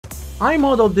I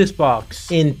modeled this box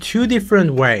in two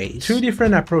different ways, two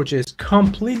different approaches,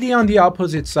 completely on the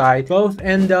opposite side. Both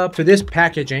end up to this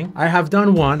packaging. I have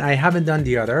done one, I haven't done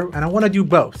the other, and I want to do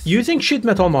both. Using sheet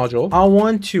metal module, I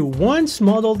want to once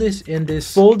model this in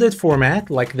this folded format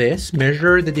like this,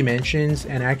 measure the dimensions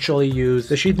and actually use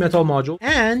the sheet metal module.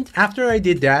 And after I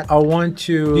did that, I want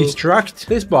to destruct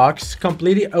this box,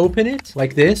 completely open it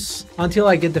like this until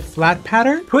I get the flat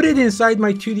pattern, put it inside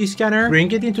my 2D scanner,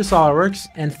 bring it into SolidWorks,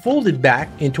 and fold it back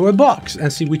into a box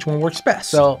and see which one works best.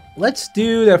 So let's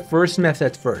do the first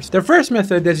method first. The first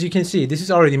method, as you can see, this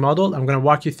is already modeled. I'm going to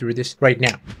walk you through this right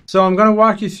now. So I'm going to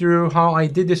walk you through how I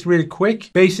did this really quick.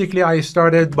 Basically, I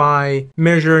started by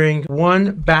measuring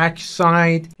one back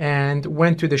side and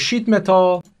went to the sheet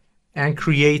metal and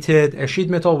created a sheet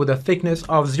metal with a thickness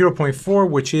of 0.4,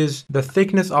 which is the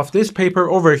thickness of this paper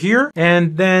over here.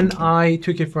 And then I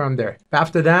took it from there.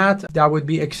 After that, that would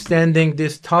be extending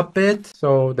this top bit.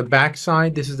 So the back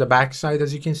side, this is the back side,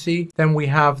 as you can see. Then we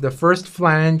have the first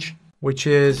flange, which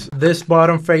is this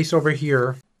bottom face over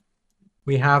here.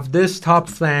 We have this top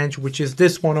flange, which is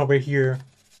this one over here.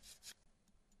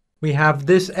 We have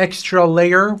this extra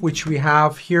layer, which we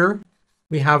have here.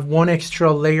 We have one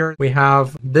extra layer. We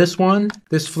have this one,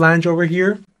 this flange over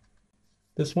here,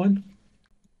 this one.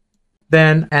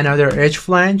 Then another edge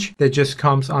flange that just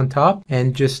comes on top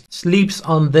and just sleeps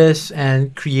on this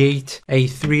and create a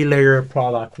 3-layer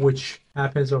product, which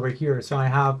happens over here. So I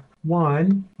have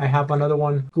one, I have another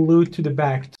one glued to the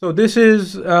back. So this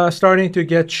is starting to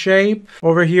get shape.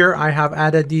 Over here, I have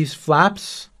added these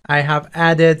flaps. I have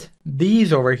added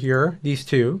these over here, these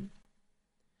two.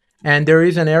 And there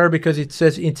is an error because it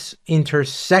says it's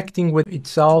intersecting with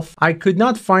itself. I could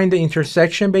not find the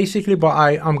intersection basically, but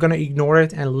I'm going to ignore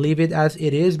it and leave it as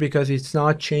it is because it's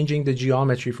not changing the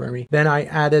geometry for me. Then I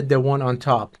added the one on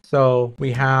top. So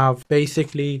we have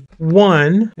basically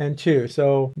 1 and 2.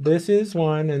 So this is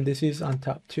 1 and this is on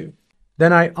top 2.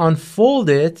 Then I unfold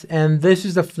it and this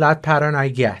is the flat pattern I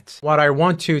get. What I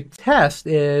want to test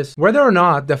is whether or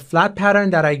not the flat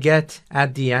pattern that I get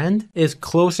at the end is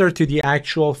closer to the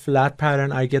actual flat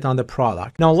pattern I get on the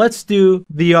product. Now let's do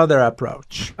the other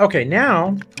approach. Okay,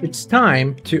 now it's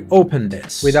time to open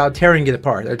this without tearing it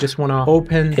apart. I just want to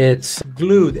open its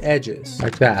glued edges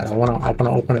like that. I want to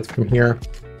open it from here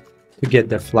to get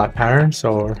the flat pattern.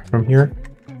 So from here.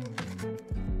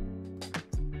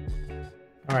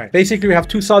 All right, basically we have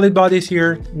two solid bodies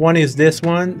here. One is this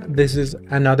one. This is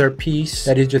another piece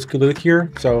that is just glued here.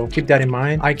 So keep that in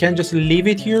mind. I can just leave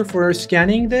it here for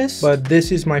scanning this, but this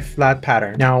is my flat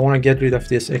pattern. Now I want to get rid of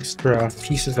this extra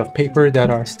pieces of paper that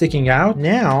are sticking out.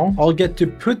 Now I'll get to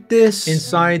put this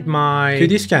inside my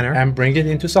 2D scanner and bring it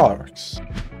into SolidWorks.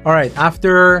 All right,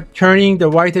 after turning the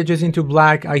white edges into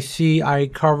black, I see I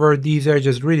covered these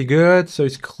edges really good. So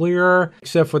it's clear,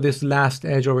 except for this last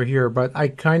edge over here. But I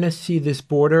kind of see this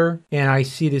border and I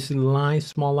see this line,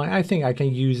 small line. I think I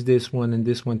can use this one and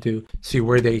this one to see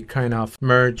where they kind of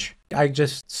merge. I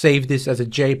just saved this as a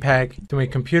JPEG to my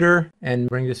computer and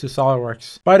bring this to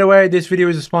SolidWorks. By the way, this video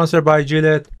is sponsored by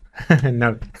Juliet.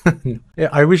 No,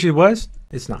 I wish it was.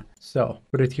 It's not. So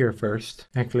put it here first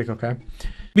and click OK.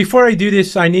 Before I do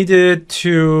this, I needed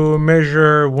to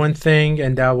measure one thing,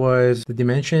 and that was the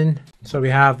dimension. So we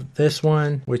have this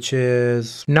one, which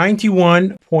is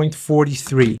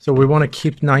 91.43. So we want to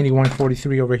keep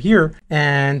 91.43 over here.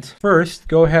 And first,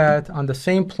 go ahead on the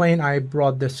same plane I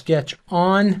brought the sketch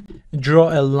on,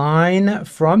 draw a line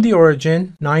from the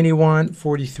origin,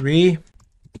 91.43.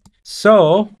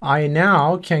 So I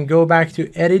now can go back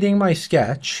to editing my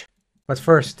sketch. But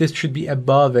first, this should be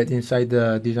above it inside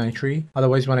the design tree.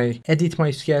 Otherwise, when I edit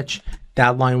my sketch,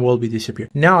 that line will be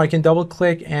disappeared. Now I can double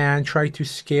click and try to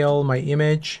scale my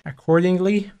image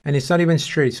accordingly. And it's not even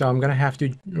straight, so I'm going to have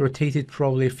to rotate it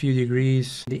probably a few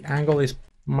degrees. The angle is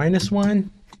 -1.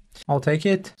 I'll take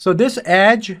it. So this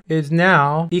edge is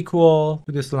now equal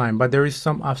to this line, but there is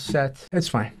some offset. It's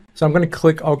fine. So I'm going to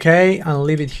click OK and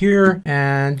leave it here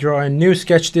and draw a new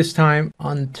sketch this time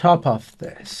on top of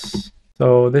this.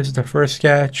 So this is the first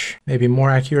sketch, maybe more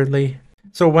accurately.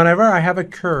 So whenever I have a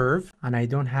curve and I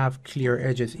don't have clear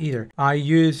edges either, I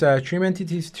use trim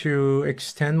entities to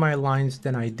extend my lines.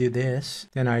 Then I do this.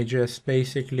 Then I just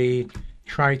basically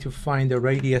try to find the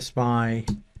radius by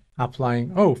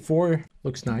applying, 4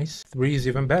 looks nice. 3 is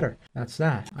even better. That's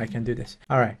that. I can do this.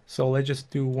 All right, so let's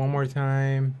just do one more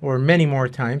time or many more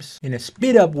times in a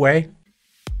speed up way.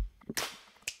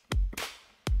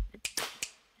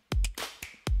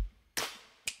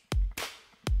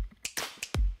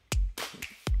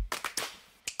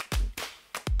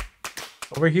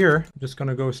 Over here, I'm just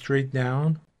gonna go straight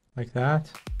down like that.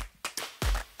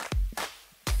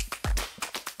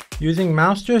 Using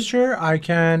mouse gesture, I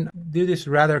can do this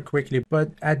rather quickly,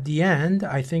 but at the end,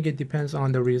 I think it depends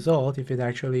on the result, if it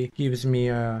actually gives me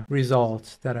a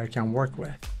result that I can work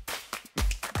with.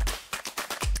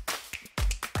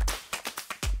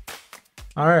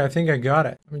 All right, I think I got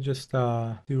it. Let me just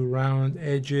do round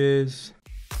edges.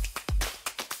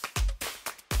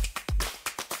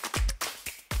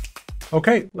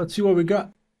 Okay, let's see what we got.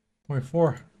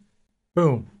 0.4.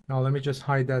 Boom. Now let me just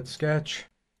hide that sketch.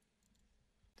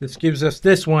 This gives us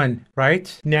this one,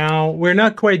 right? Now we're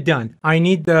not quite done. I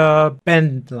need the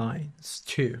bend lines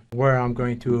too, where I'm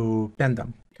going to bend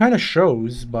them. Kind of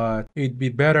shows, but it'd be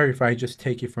better if I just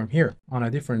take it from here on a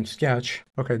different sketch.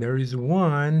 Okay, there is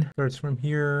one. Starts from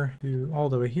here to all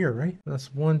the way here, right?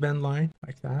 That's one bend line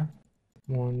like that.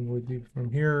 One would be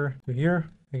from here to here.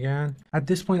 Again, at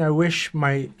this point, I wish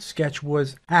my sketch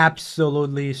was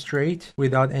absolutely straight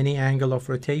without any angle of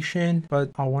rotation,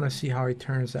 but I want to see how it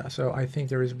turns out. So I think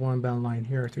there is one bend line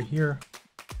here to here.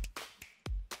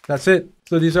 That's it.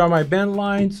 So these are my bend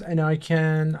lines, and I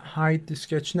can hide the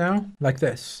sketch now like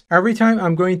this. Every time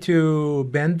I'm going to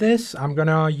bend this, I'm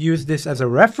gonna use this as a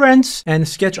reference and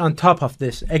sketch on top of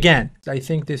this. Again, I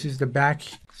think this is the back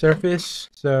surface,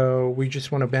 so we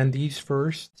just want to bend these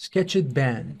first. Sketch it,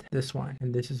 bend this one,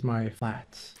 and this is my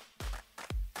flats.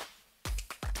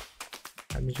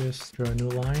 Let me just draw a new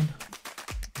line.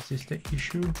 This is the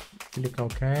issue. Click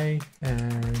OK,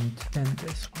 and bend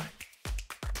this one.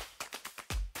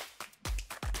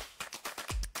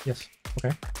 Yes,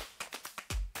 okay.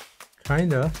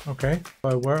 Kinda, okay.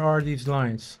 But where are these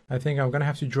lines? I think I'm gonna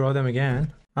have to draw them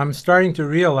again. I'm starting to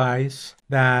realize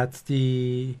that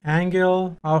the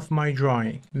angle of my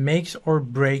drawing makes or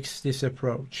breaks this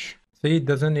approach. See, it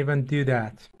doesn't even do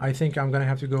that. I think I'm gonna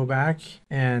have to go back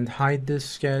and hide this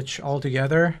sketch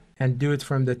altogether and do it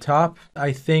from the top.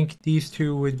 I think these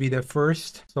two would be the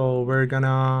first. So we're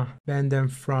gonna bend them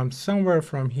from somewhere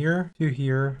from here to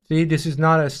here. See, this is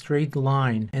not a straight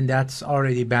line, and that's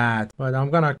already bad. But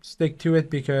I'm gonna stick to it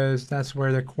because that's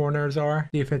where the corners are.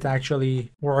 See if it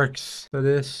actually works. So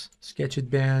this, sketch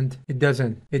it, bend. It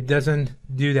doesn't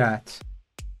do that.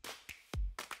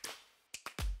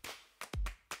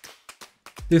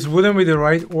 This wouldn't be the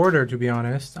right order, to be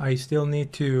honest. I still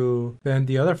need to bend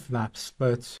the other flaps,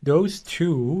 but those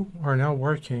two are not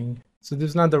working. So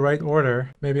this is not the right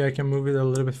order. Maybe I can move it a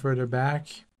little bit further back.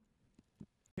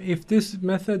 If this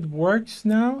method works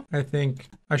now, I think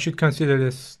I should consider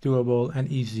this doable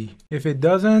and easy. If it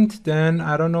doesn't, then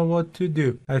I don't know what to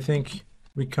do. I think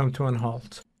we come to a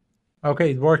halt.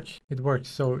 Okay, it worked. It worked,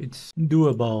 so it's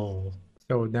doable.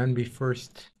 So then we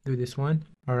first do this one.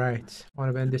 All right, I want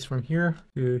to bend this from here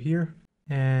to here,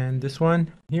 and this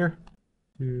one here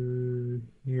to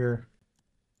here.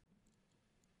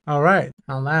 All right,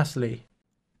 and lastly,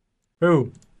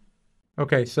 boom.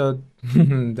 Okay, so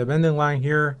the bending line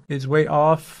here is way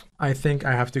off. I think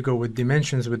I have to go with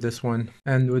dimensions with this one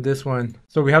and with this one.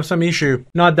 So we have some issue.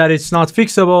 Not that it's not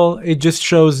fixable, it just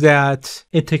shows that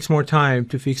it takes more time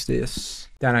to fix this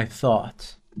than I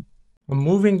thought. I'm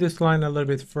moving this line a little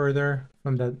bit further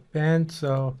from that bend,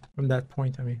 so from that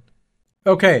point, I mean.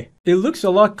 Okay, it looks a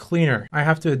lot cleaner, I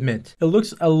have to admit. It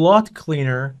looks a lot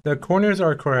cleaner. The corners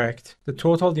are correct. The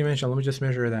total dimension, let me just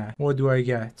measure that. What do I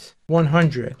get?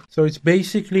 100. So it's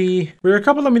basically, we're a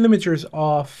couple of millimeters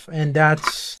off, and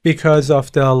that's because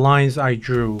of the lines I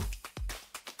drew.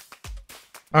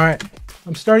 All right.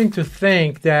 I'm starting to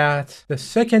think that the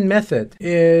second method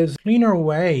is a cleaner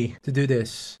way to do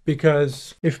this,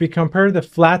 because if we compare the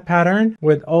flat pattern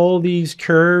with all these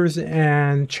curves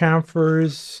and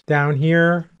chamfers down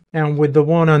here and with the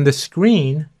one on the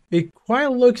screen, it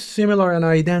quite looks similar and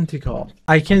identical.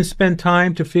 I can spend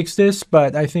time to fix this,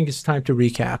 but I think it's time to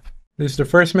recap. This is the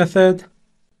first method.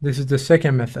 This is the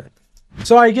second method.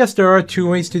 So I guess there are two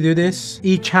ways to do this.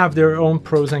 Each have their own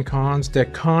pros and cons. The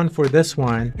con for this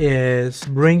one is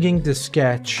bringing the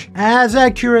sketch as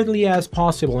accurately as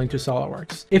possible into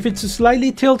SolidWorks. If it's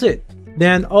slightly tilted,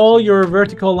 then all your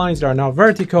vertical lines are now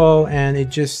vertical, and it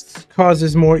just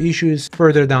causes more issues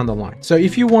further down the line. So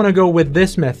if you want to go with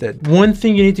this method, one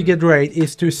thing you need to get right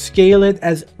is to scale it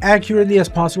as accurately as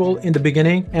possible in the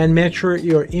beginning and make sure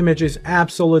your image is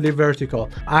absolutely vertical.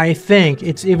 I think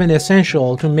it's even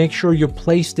essential to make sure you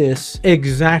place this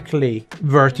exactly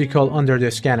vertical under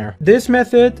the scanner. This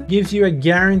method gives you a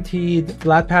guaranteed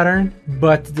flat pattern,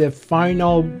 but the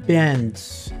final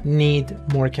bends need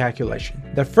more calculation.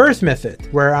 The first method,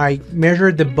 where I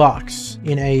measured the box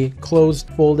in a closed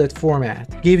folded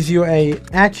format, gives you a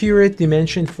accurate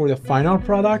dimension for the final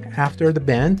product after the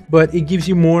bend, but it gives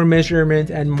you more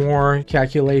measurement and more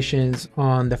calculations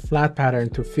on the flat pattern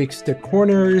to fix the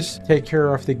corners, take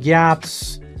care of the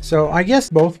gaps, So I guess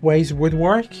both ways would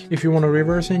work if you want to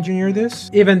reverse engineer this,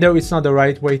 even though it's not the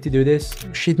right way to do this.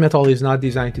 Sheet metal is not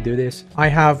designed to do this. I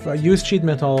have used sheet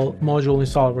metal module in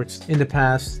SolidWorks in the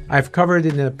past. I've covered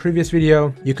it in a previous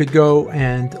video. You could go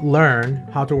and learn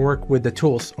how to work with the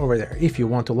tools over there if you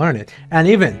want to learn it. And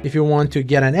even if you want to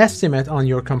get an estimate on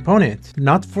your component,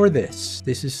 not for this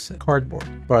is cardboard,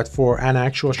 but for an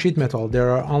actual sheet metal,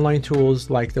 there are online tools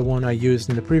like the one I used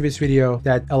in the previous video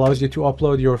that allows you to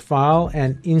upload your file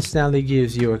and instantly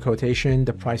gives you a quotation,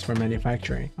 the price for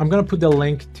manufacturing. I'm going to put the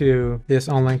link to this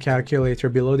online calculator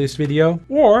below this video,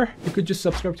 or you could just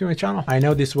subscribe to my channel. I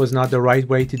know this was not the right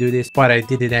way to do this, but I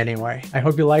did it anyway. I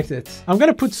hope you liked it. I'm going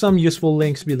to put some useful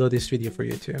links below this video for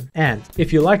you too. And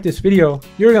if you like this video,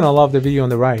 you're going to love the video on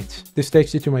the right. This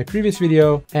takes you to my previous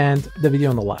video and the video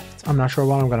on the left. I'm not sure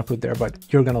what I'm going to put there, but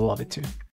you're going to love it too.